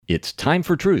It's Time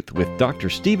for Truth with Dr.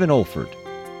 Stephen Olford.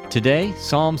 Today,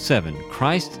 Psalm 7,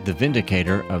 Christ the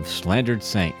Vindicator of Slandered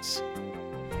Saints.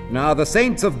 Now the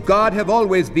saints of God have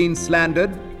always been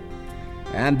slandered,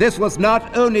 and this was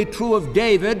not only true of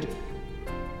David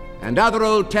and other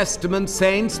Old Testament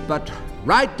saints, but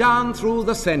right down through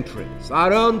the centuries.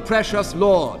 Our own precious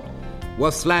Lord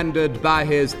was slandered by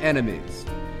his enemies.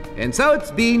 And so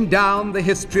it's been down the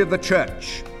history of the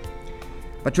church.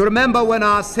 But you remember when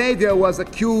our Savior was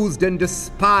accused and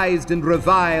despised and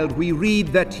reviled, we read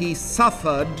that he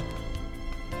suffered,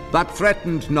 but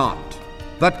threatened not,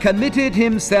 but committed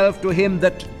himself to him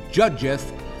that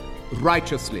judgeth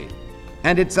righteously.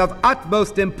 And it's of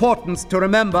utmost importance to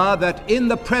remember that in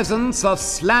the presence of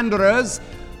slanderers,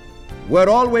 we're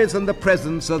always in the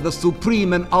presence of the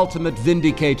supreme and ultimate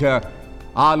vindicator,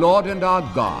 our Lord and our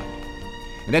God.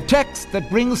 And a text that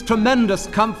brings tremendous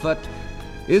comfort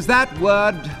is that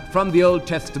word from the Old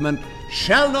Testament,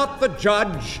 shall not the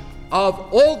judge of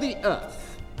all the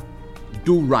earth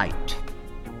do right?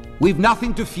 We've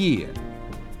nothing to fear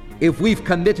if we've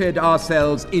committed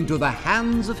ourselves into the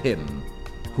hands of him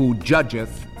who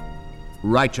judgeth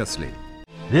righteously.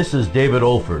 This is David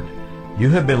Olford. You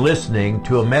have been listening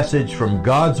to a message from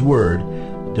God's Word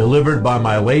delivered by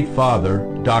my late father,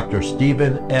 Dr.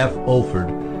 Stephen F. Olford,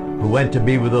 who went to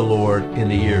be with the Lord in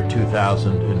the year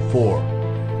 2004.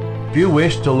 If you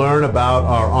wish to learn about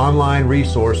our online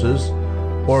resources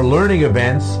or learning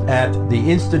events at the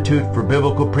Institute for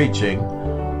Biblical Preaching,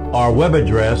 our web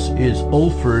address is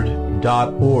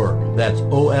olford.org. That's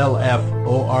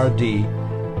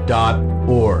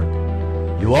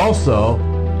olford.org. You also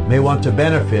may want to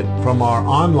benefit from our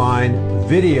online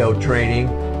video training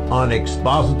on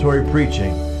expository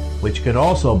preaching, which can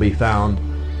also be found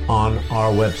on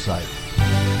our website.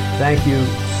 Thank you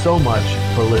so much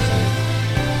for listening.